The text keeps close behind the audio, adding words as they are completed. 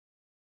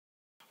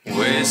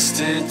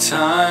wasted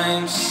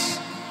times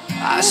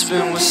I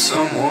spent with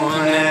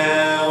someone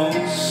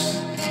else.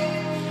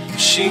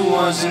 She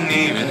wasn't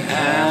even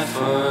half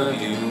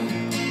of you,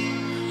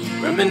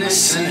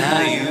 reminiscing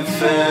how you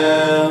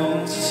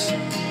felt.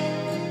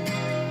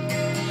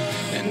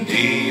 And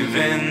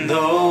even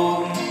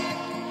though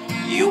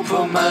you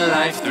put my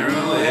life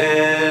through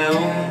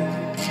hell,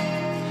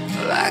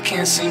 well, I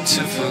can't seem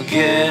to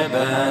forget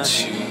about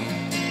you.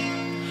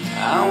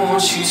 I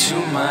want you to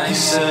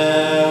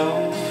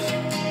myself.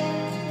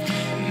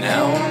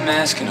 Now I'm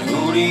asking,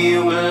 who do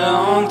you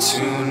belong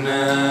to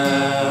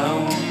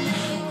now?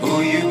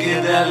 Who you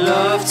give that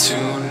love to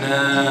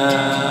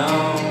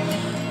now?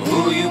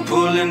 Who you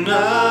pulling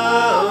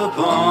up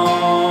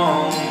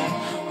on?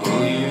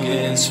 Who you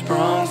getting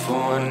sprung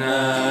for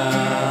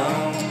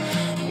now?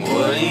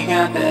 What he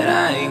got that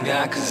I ain't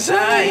got? Cause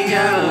I ain't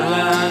got a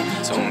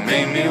lot. Don't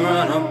make me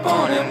run up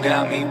on him,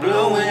 got me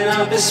blowing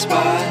up his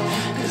spot.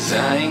 Cause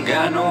I ain't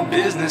got no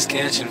business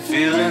catching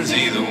feelings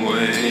either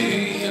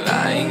way.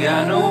 I ain't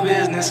got no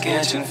business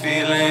catching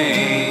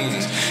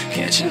feelings,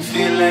 catching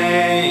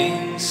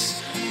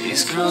feelings.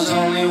 These girls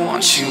only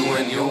want you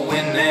when you're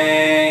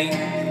winning,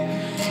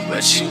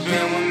 but you've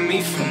been with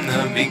me from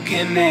the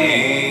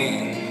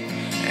beginning.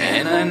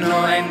 And I know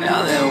right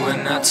now that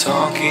we're not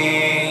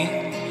talking.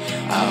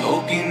 I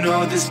hope you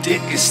know this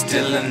dick is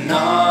still an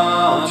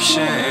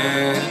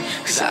option.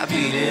 Cause I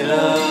beat it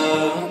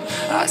up,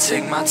 I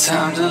take my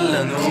time to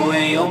learn the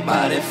way your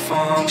body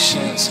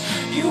functions.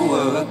 You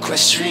were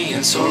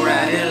equestrian, so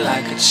ride it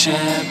like a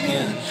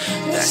champion.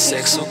 That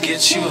sex will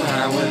get you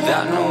high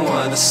without no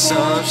other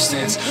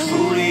substance.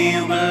 Who do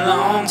you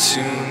belong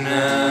to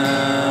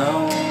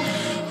now?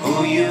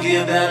 Who you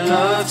give that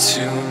love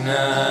to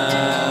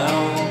now?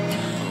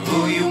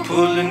 Who you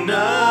pulling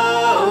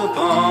up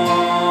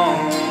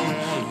on?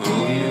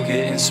 Who you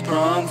getting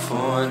sprung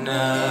for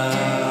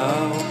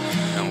now?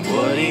 And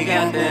what he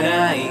got that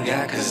I ain't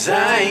got? Cause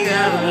I ain't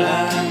got a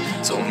lot.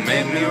 Don't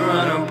make me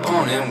run up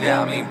on him,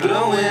 got me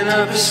blowing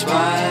up his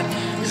spot.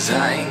 Cause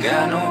I ain't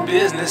got no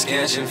business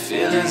catching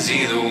feelings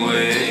either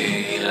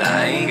way.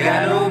 I ain't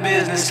got no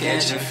business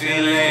catching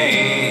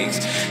feelings,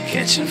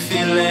 catching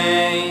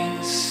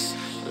feelings.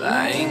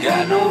 I ain't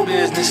got no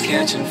business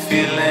catching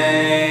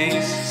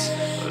feelings.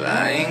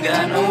 I ain't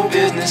got no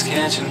business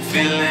catching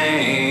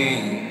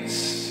feelings,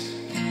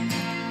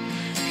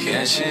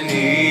 catching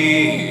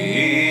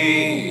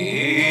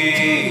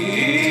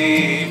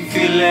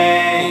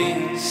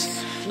feelings.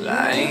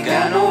 I ain't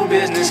got no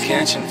business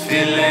catching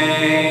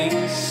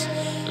feelings.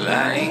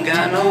 I ain't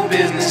got no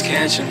business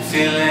catching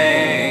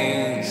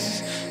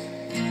feelings,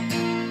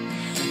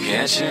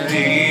 catching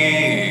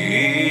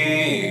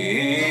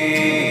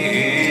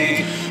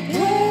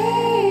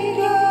Wake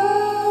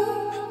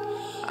up,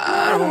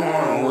 I don't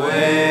wanna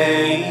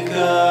wake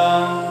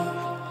up.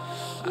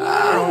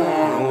 I don't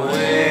wanna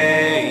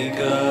wake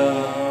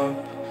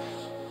up.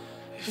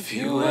 If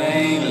you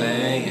ain't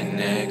laying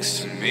next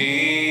to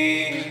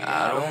me,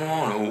 I don't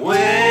wanna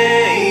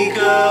wake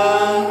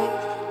up.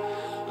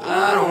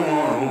 I don't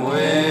wanna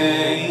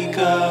wake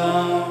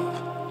up.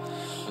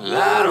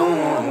 I don't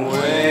wanna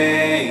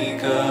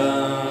wake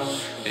up.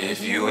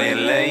 If you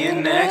ain't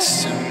laying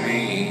next to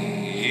me.